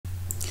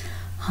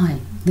Hi,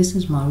 this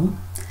is Marwa,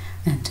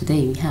 and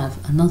today we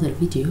have another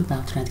video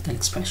about radical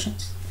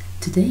expressions.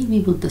 Today we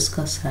will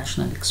discuss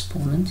rational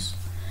exponents,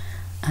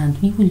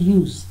 and we will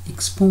use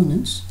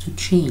exponents to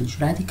change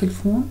radical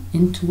form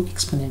into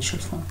exponential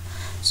form.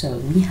 So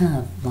we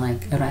have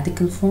like a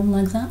radical form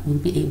like that, we'll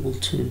be able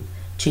to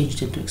change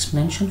it into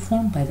exponential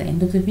form by the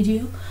end of the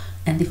video,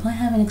 and if I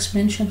have an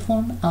exponential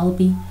form, I'll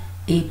be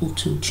able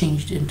to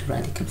change it into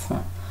radical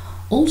form.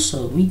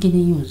 Also, we're going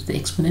to use the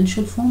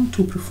exponential form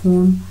to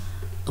perform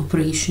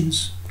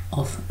operations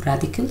of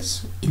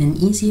radicals in an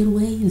easier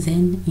way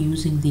than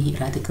using the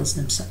radicals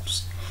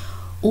themselves,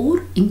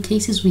 or in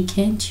cases we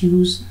can't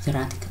use the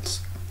radicals.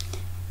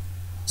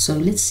 So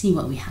let's see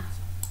what we have.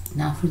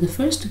 Now for the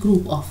first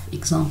group of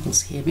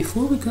examples here,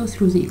 before we go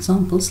through the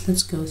examples,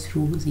 let's go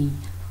through the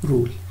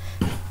rule.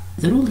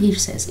 The rule here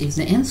says if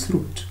the nth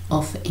root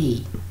of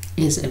a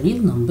is a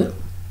real number,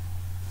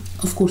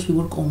 of course we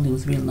work only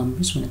with real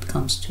numbers when it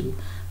comes to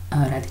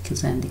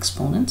radicals and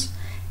exponents.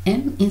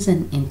 M is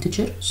an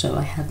integer, so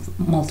I have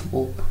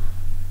multiple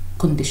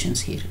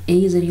conditions here.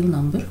 A is a real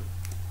number,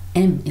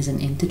 M is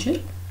an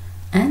integer,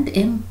 and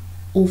M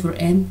over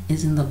N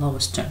is in the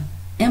lowest term.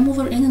 M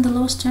over N in the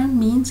lowest term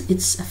means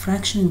it's a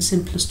fraction in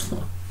simplest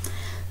form.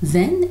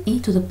 Then a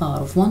to the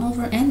power of 1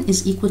 over n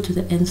is equal to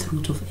the nth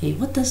root of a.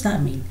 What does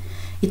that mean?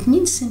 It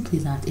means simply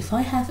that if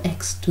I have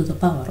x to the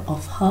power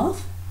of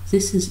half,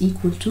 this is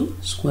equal to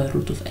square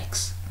root of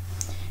x.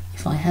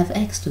 If I have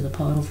x to the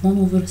power of 1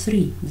 over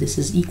 3, this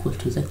is equal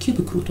to the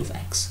cubic root of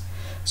x.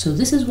 So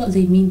this is what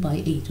they mean by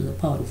a to the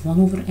power of 1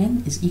 over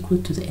n is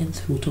equal to the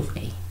nth root of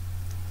a.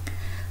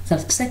 The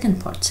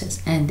second part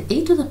says, and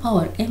a to the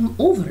power m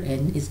over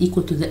n is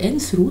equal to the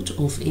nth root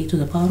of a to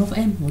the power of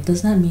m. What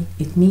does that mean?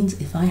 It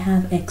means if I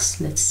have x,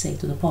 let's say,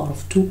 to the power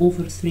of 2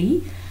 over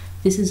 3,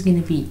 this is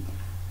going to be,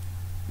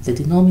 the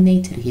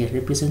denominator here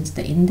represents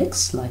the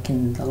index, like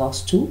in the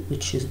last two,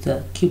 which is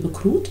the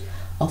cubic root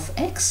of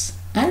x,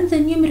 and the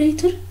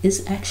numerator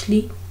is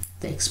actually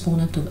the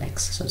exponent of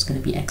x, so it's going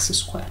to be x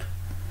squared,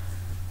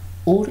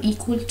 or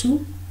equal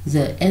to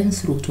the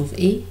nth root of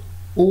a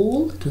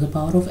all to the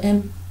power of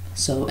m.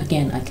 So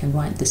again, I can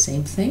write the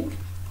same thing,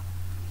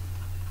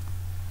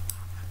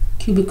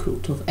 cubic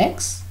root of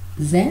x,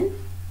 then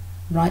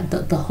write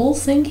the whole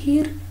thing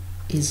here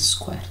is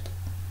squared.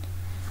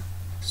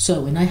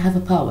 So when I have a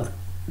power,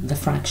 the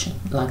fraction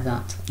like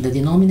that, the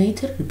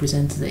denominator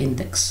represents the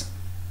index,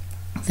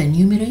 the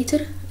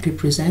numerator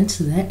represents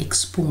the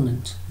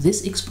exponent.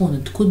 This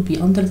exponent could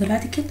be under the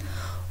radical,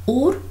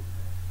 or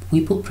we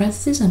put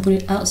parentheses and put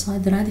it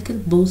outside the radical.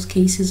 Both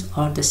cases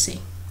are the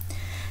same.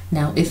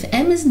 Now if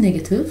m is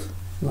negative,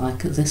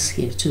 like this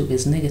here too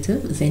is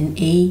negative, then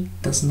a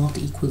does not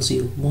equal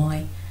 0.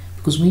 Why?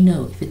 Because we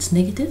know if it's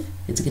negative,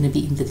 it's going to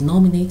be in the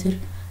denominator,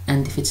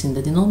 and if it's in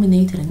the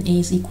denominator and a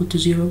is equal to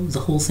 0,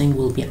 the whole thing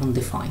will be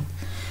undefined.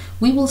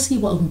 We will see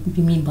what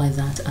we mean by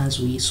that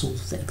as we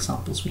solve the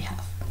examples we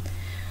have.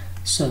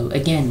 So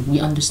again, we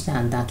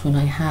understand that when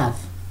I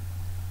have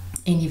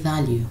any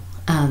value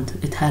and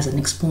it has an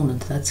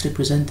exponent that's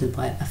represented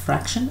by a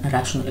fraction, a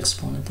rational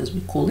exponent as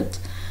we call it,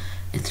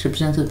 it's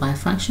represented by a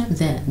fraction,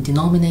 the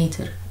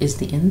denominator is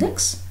the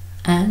index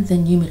and the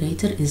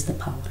numerator is the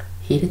power.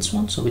 Here it's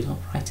 1, so we don't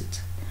write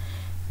it.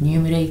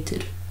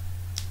 Numerator,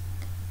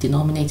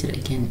 denominator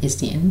again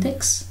is the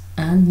index,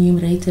 and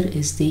numerator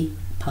is the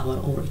power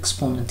or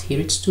exponent.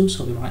 Here it's 2,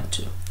 so we write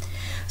 2.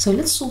 So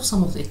let's solve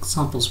some of the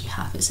examples we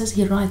have. It says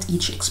here, write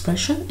each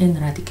expression in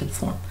radical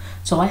form.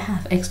 So I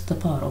have x to the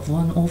power of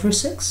 1 over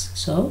 6.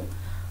 So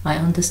I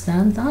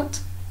understand that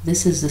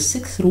this is the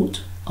 6th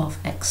root of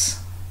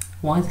x.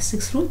 Why the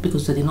 6th root?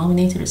 Because the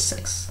denominator is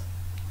 6.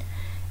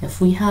 If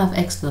we have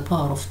x to the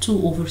power of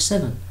 2 over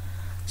 7,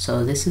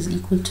 so this is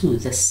equal to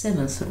the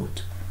 7th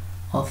root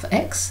of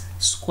x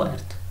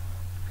squared,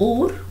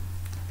 or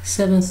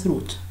 7th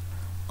root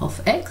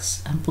of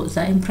x, and put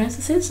that in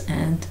parentheses,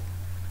 and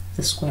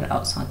the square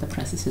outside the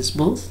parentheses.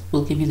 Both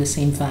will give you the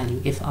same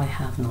value if I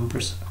have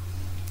numbers.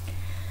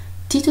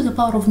 T to the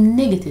power of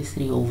negative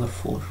 3 over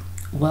 4.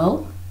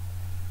 Well,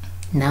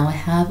 now I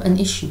have an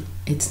issue.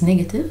 It's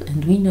negative,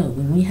 and we know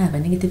when we have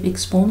a negative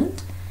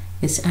exponent,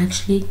 it's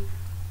actually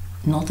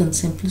not in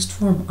simplest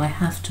form. I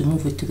have to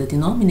move it to the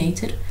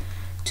denominator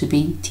to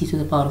be t to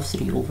the power of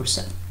 3 over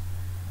 7.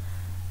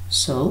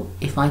 So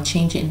if I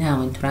change it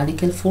now into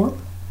radical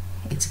form,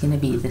 it's going to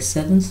be the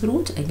 7th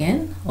root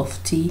again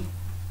of t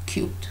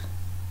cubed,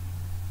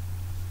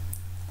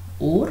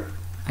 or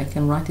I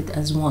can write it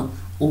as 1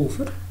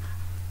 over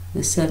the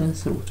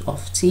 7th root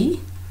of t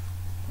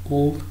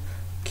all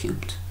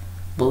cubed.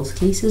 Both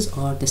cases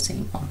are the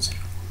same answer.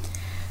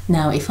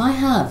 Now if I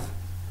have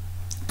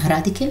a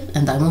radical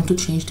and I want to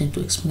change it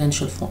into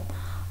exponential form,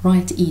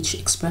 write each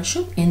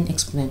expression in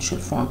exponential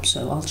form.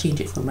 So I'll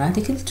change it from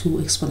radical to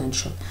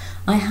exponential.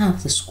 I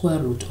have the square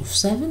root of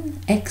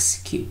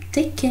 7x cubed.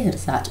 Take care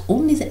that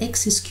only the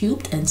x is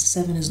cubed and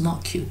 7 is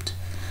not cubed.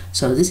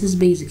 So this is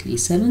basically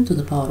 7 to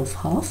the power of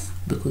half,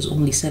 because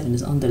only 7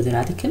 is under the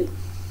radical,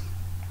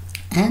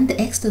 and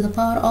x to the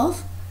power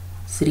of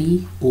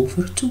 3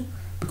 over 2.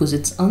 because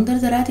it's under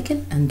the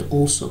radical and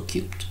also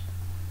cubed.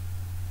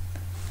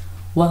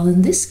 While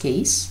in this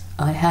case,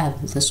 I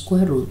have the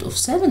square root of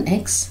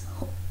 7x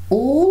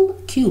all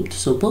cubed,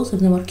 so both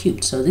of them are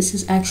cubed. So this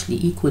is actually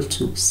equal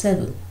to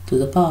 7 to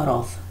the power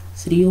of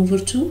 3 over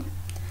 2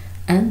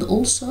 and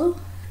also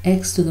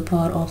x to the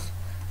power of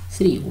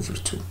 3 over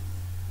 2.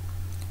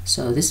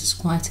 So this is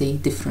quite a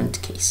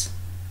different case.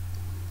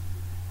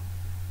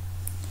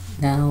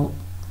 Now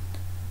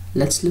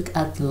let's look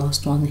at the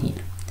last one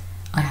here.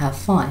 I have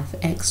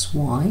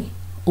 5xy,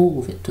 all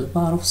of it to the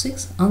power of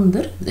 6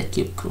 under the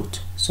cube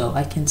root. So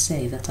I can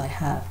say that I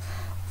have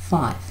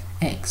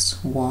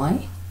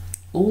 5xy,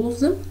 all of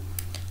them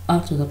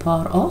are to the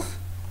power of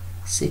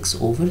 6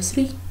 over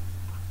 3,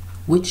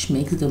 which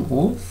makes them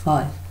all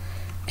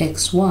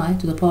 5xy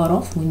to the power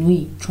of, when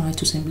we try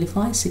to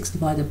simplify, 6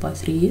 divided by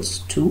 3 is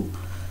 2.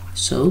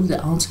 So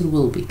the answer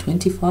will be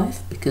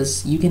 25,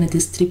 because you're going to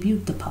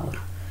distribute the power.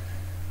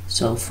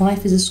 So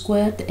 5 is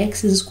squared,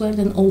 x is squared,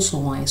 and also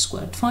y is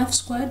squared. 5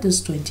 squared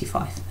is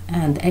 25,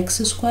 and x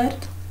is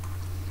squared,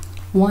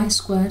 y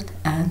squared,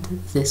 and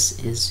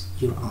this is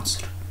your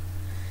answer.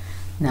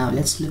 Now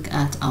let's look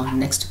at our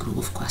next group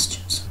of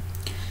questions.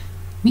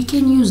 We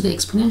can use the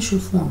exponential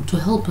form to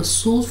help us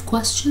solve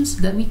questions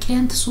that we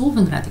can't solve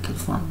in radical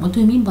form. What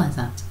do I mean by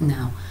that?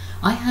 Now,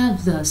 I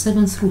have the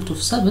 7th root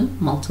of 7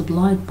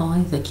 multiplied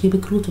by the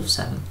cubic root of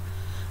 7.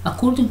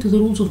 According to the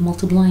rules of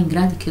multiplying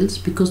radicals,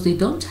 because they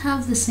don't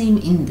have the same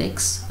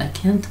index, I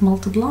can't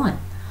multiply.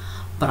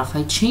 But if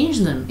I change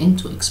them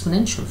into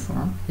exponential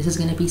form, this is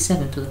going to be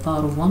 7 to the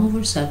power of 1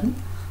 over 7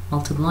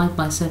 multiplied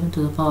by 7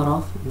 to the power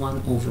of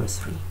 1 over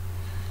 3.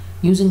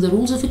 Using the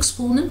rules of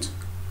exponent,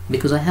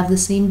 because I have the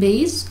same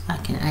base, I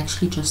can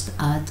actually just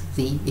add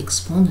the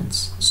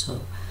exponents.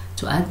 So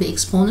to add the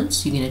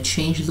exponents, you're going to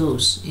change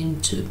those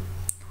into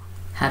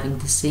having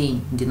the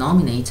same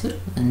denominator,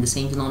 and the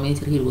same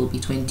denominator here will be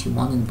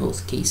 21 in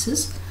both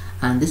cases,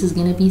 and this is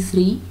going to be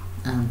 3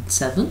 and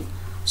 7.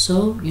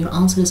 So your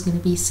answer is going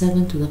to be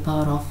 7 to the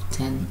power of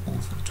 10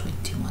 over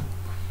 21.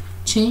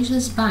 Change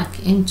this back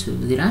into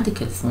the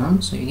radical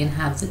form, so you're going to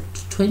have the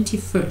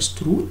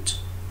 21st root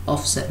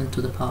of 7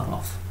 to the power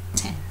of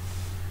 10.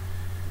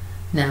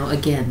 Now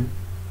again,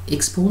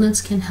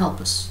 exponents can help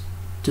us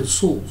to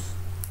solve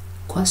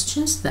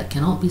questions that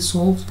cannot be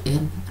solved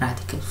in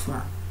radical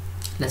form.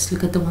 Let's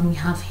look at the one we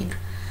have here.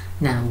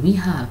 Now we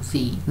have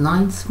the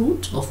 9th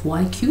root of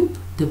y cubed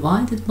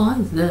divided by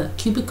the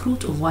cubic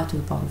root of y to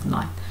the power of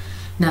 9.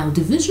 Now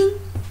division,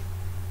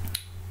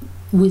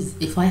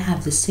 if I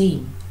have the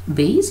same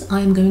base,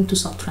 I am going to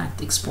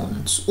subtract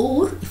exponents,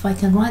 or if I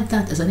can write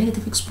that as a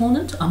negative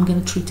exponent, I'm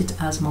going to treat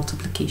it as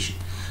multiplication.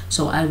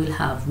 So I will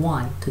have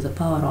y to the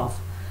power of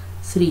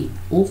 3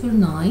 over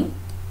 9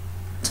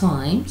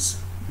 times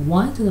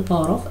y to the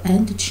power of,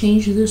 and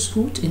change this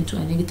root into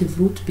a negative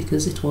root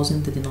because it was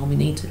in the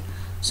denominator,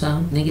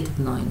 so negative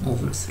 9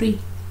 over 3.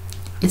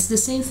 It's the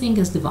same thing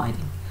as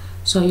dividing,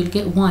 so you'll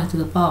get y to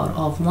the power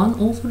of 1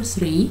 over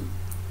 3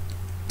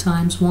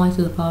 times y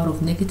to the power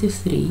of negative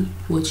 3,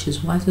 which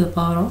is y to the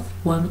power of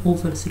 1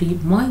 over 3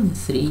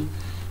 minus 3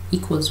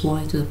 equals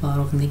y to the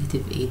power of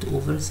negative 8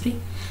 over 3.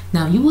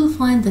 Now you will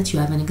find that you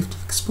have a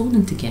negative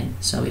exponent again,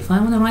 so if I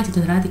want to write it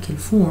in radical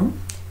form,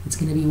 it's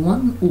going to be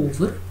 1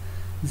 over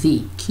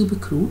the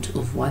cubic root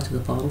of y to the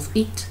power of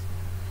 8,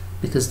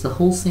 because the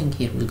whole thing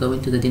here will go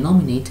into the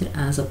denominator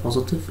as a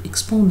positive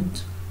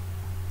exponent.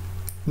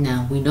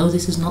 Now we know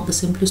this is not the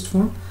simplest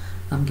form.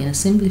 I'm going to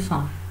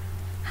simplify.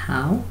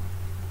 How?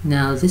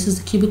 Now this is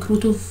the cubic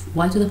root of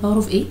y to the power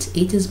of 8.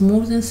 8 is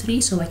more than 3,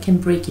 so I can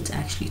break it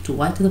actually to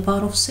y to the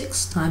power of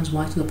 6 times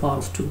y to the power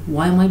of 2.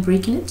 Why am I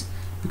breaking it?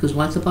 Because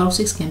y to the power of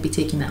 6 can be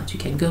taken out. You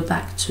can go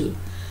back to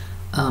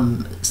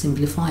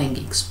simplifying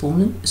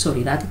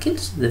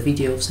radicals, the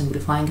video of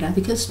simplifying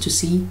radicals, to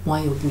see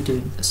why are we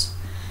doing this.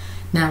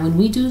 Now when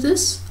we do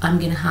this, I'm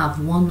going to have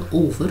 1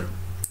 over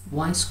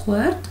y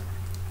squared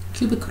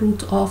cubic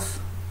root of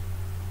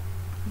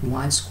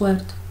y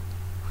squared.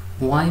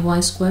 Why y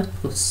squared?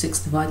 Because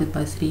 6 divided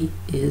by 3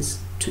 is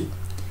 2.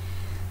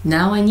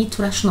 Now I need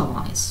to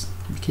rationalize,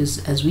 because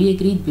as we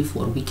agreed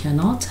before, we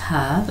cannot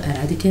have a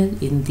radical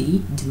in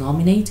the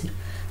denominator.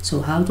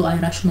 So how do I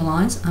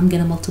rationalize? I'm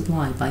going to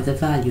multiply by the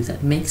value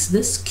that makes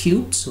this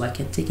cubed, so I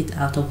can take it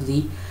out of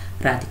the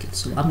radical.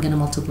 So I'm going to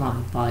multiply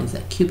by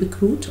the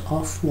cubic root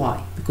of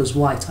y, because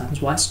y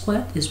times y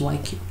squared is y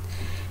cubed.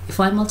 If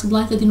I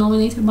multiply the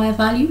denominator by a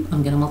value,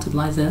 I'm going to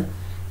multiply the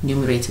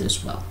numerator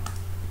as well.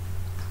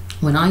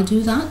 When I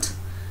do that,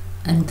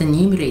 in the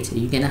numerator,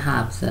 you're going to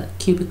have the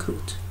cubic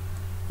root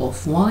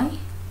of y.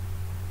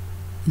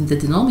 In the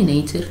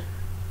denominator,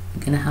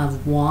 you're going to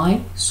have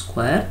y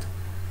squared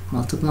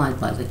multiplied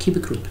by the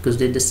cubic root, because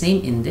they're the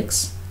same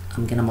index.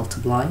 I'm going to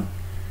multiply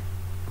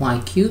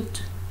y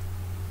cubed,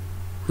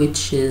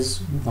 which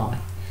is y.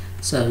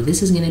 So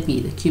this is going to be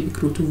the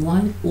cubic root of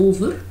y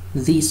over,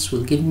 this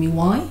will give me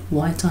y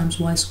times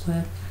y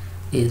squared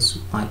is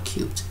y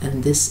cubed,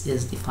 and this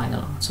is the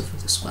final answer for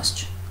this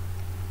question.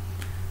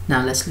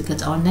 Now let's look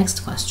at our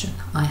next question.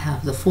 I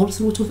have the 4th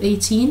root of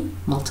 18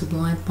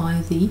 multiplied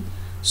by the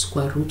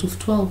square root of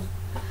 12.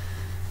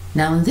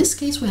 Now in this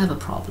case we have a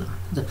problem.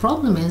 The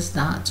problem is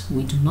that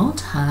we do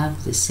not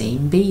have the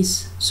same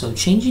base, so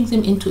changing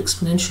them into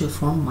exponential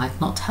form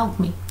might not help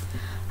me.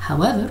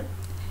 However,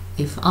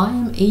 if I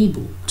am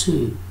able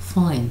to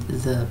find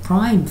the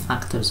prime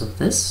factors of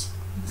this,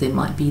 they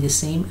might be the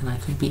same and I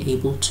could be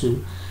able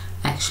to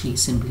actually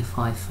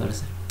simplify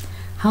further.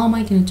 How am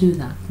I going to do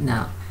that?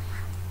 Now,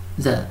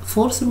 the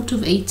fourth root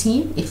of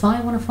 18, if I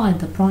want to find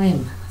the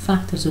prime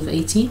factors of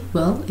 18,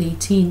 well,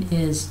 18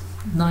 is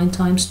 9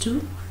 times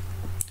 2,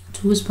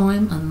 2 is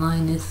prime, and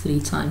 9 is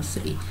 3 times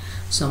 3.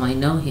 So I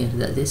know here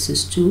that this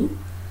is 2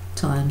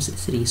 times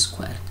 3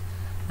 squared,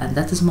 and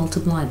that is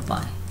multiplied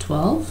by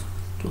 12.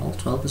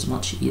 12 is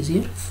much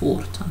easier,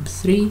 4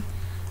 times 3,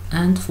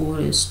 and 4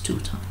 is 2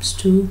 times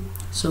 2.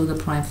 So the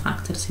prime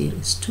factors here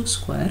is 2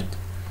 squared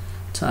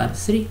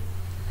times 3.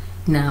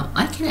 Now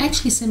I can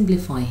actually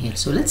simplify here,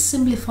 so let's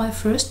simplify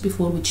first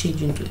before we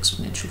change into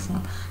exponential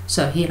form.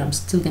 So here I'm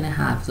still going to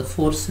have the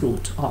fourth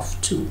root of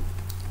 2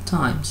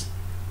 times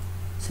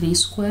 3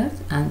 squared,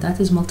 and that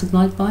is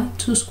multiplied by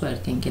 2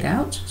 squared can get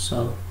out,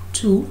 so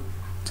 2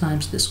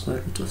 times the square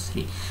root of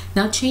 3.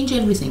 Now change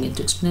everything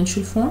into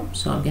exponential form,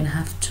 so I'm going to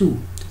have 2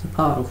 to the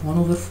power of 1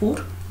 over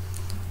 4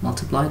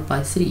 multiplied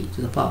by 3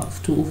 to the power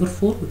of 2 over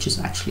 4, which is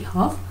actually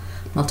half,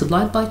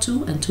 multiplied by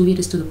 2, and 2 here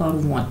is to the power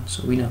of 1,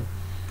 so we know.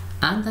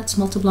 And that's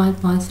multiplied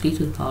by 3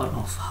 to the power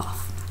of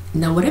half.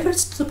 Now whatever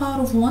is to the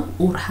power of 1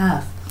 or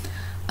half,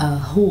 a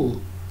whole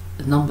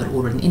number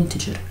or an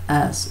integer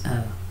as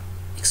an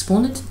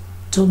exponent,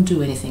 don't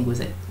do anything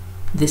with it.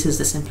 This is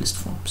the simplest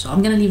form, so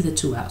I'm going to leave the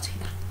 2 out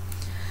here.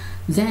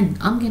 Then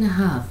I'm going to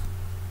have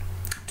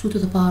 2 to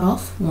the power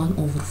of 1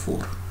 over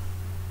 4.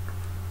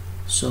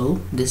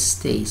 So this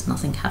stays,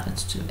 nothing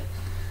happens to it.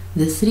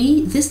 This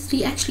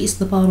 3 actually is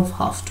to the power of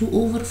half. 2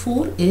 over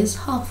 4 is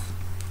half.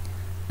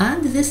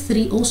 And this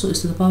 3 also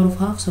is to the power of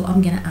half, so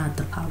I'm going to add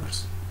the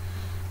powers.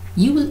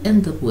 You will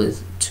end up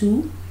with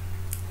 2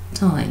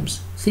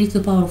 times 3 to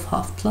the power of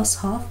half plus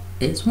half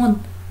is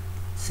 1.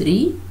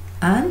 3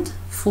 and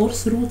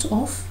fourth root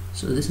of,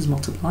 so this is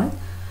multiplied,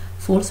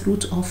 fourth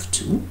root of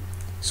 2.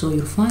 So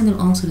your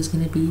final answer is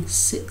going to be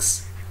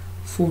 6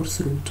 fourth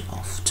root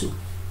of 2.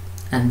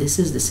 And this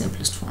is the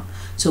simplest form.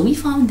 So we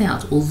found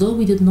out, although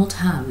we did not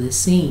have the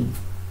same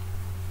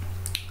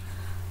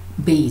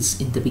base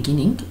in the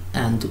beginning,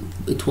 and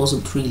it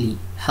wasn't really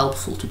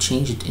helpful to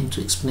change it into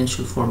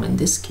exponential form in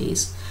this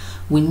case,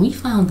 when we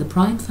found the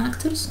prime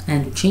factors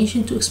and changed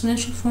into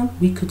exponential form,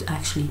 we could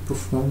actually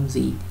perform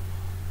the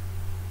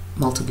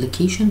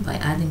multiplication by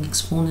adding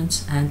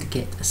exponents and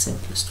get a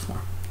simplest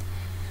form.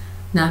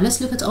 Now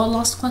let's look at our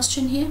last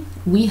question here.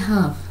 We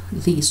have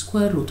the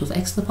square root of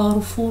x to the power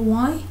of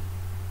 4y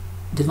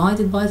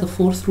divided by the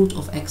fourth root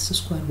of x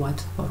squared y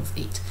to the power of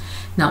 8.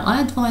 Now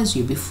I advise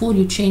you, before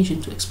you change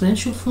into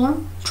exponential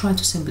form, try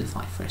to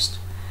simplify first.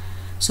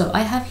 So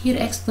I have here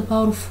x to the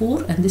power of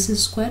 4, and this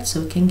is squared,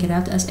 so it can get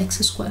out as x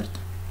squared.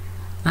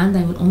 And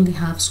I will only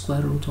have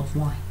square root of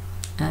y.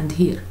 And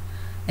here,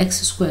 x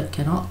squared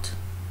can't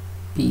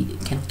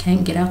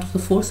get out of the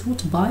fourth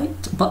root,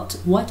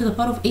 but y to the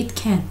power of 8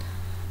 can.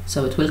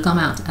 So it will come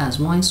out as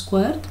y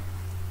squared,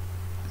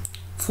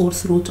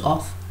 fourth root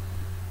of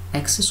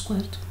x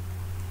squared.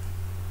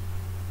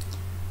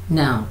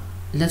 Now,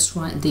 let's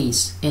write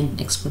these in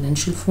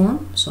exponential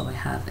form. So I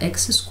have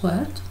x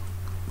squared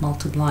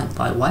multiplied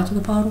by y to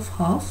the power of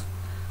half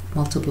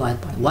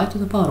multiplied by y to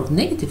the power of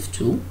negative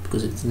 2,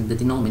 because it's in the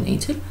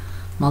denominator,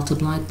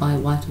 multiplied by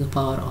y to the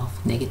power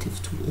of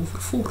negative 2 over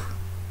 4.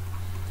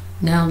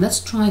 Now let's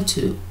try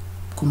to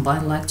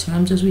combine like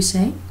terms, as we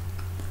say.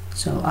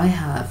 So I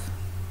have,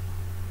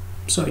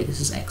 sorry,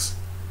 this is x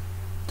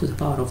to the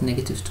power of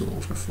negative 2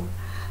 over 4.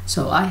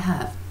 So I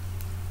have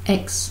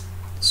x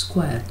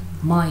squared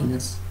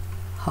minus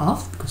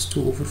half, because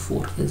 2 over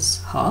 4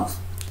 is half,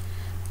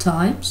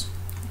 times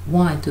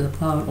y to the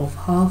power of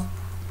half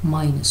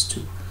minus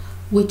 2,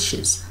 which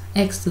is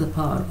x to the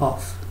power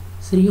of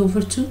 3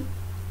 over 2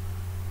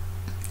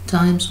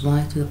 times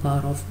y to the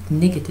power of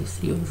negative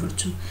 3 over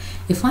 2.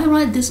 If I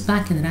write this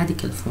back in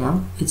radical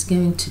form, it's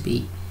going to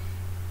be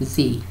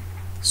the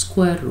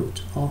square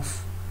root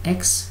of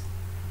x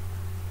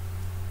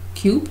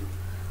cubed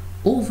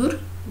over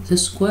the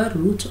square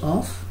root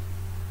of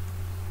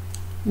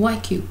y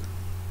cubed.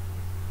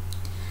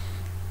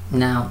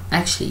 Now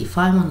actually, if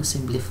I want to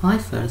simplify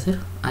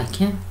further, I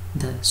can.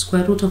 The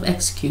square root of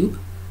x cubed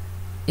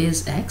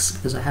is x,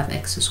 because I have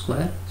x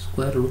squared,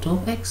 square root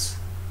of x,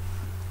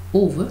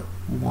 over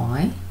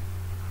y,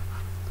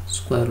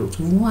 square root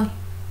of y.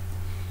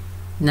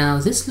 Now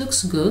this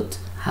looks good,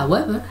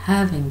 however,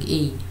 having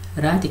a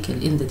radical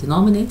in the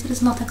denominator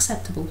is not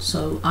acceptable,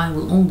 so I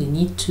will only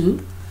need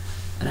to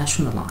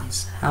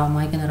rationalize. How am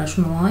I going to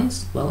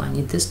rationalize? Well, I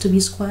need this to be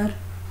square,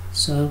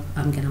 so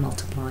I'm going to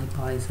multiply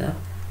by the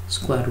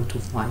square root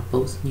of y,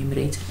 both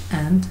numerator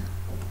and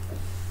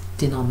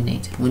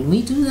denominator. When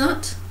we do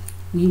that,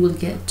 we will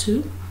get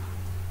to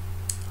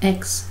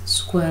x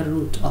square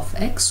root of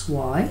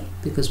xy,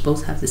 because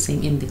both have the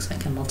same index, I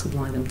can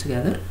multiply them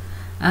together,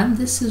 and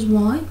this is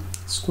y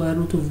square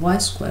root of y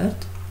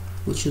squared,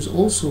 which is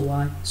also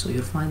y, so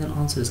your final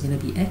answer is going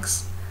to be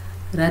x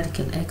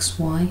radical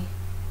xy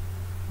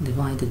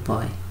divided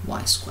by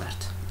y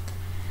squared.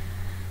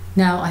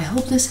 Now, I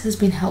hope this has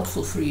been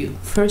helpful for you.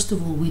 First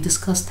of all, we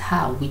discussed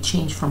how we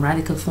change from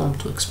radical form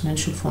to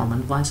exponential form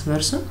and vice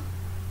versa.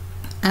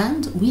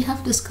 And we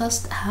have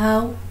discussed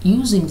how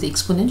using the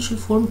exponential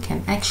form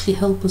can actually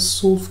help us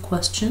solve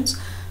questions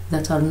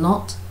that are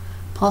not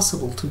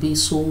possible to be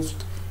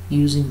solved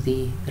using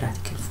the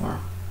radical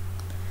form.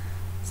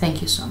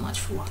 Thank you so much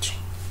for watching.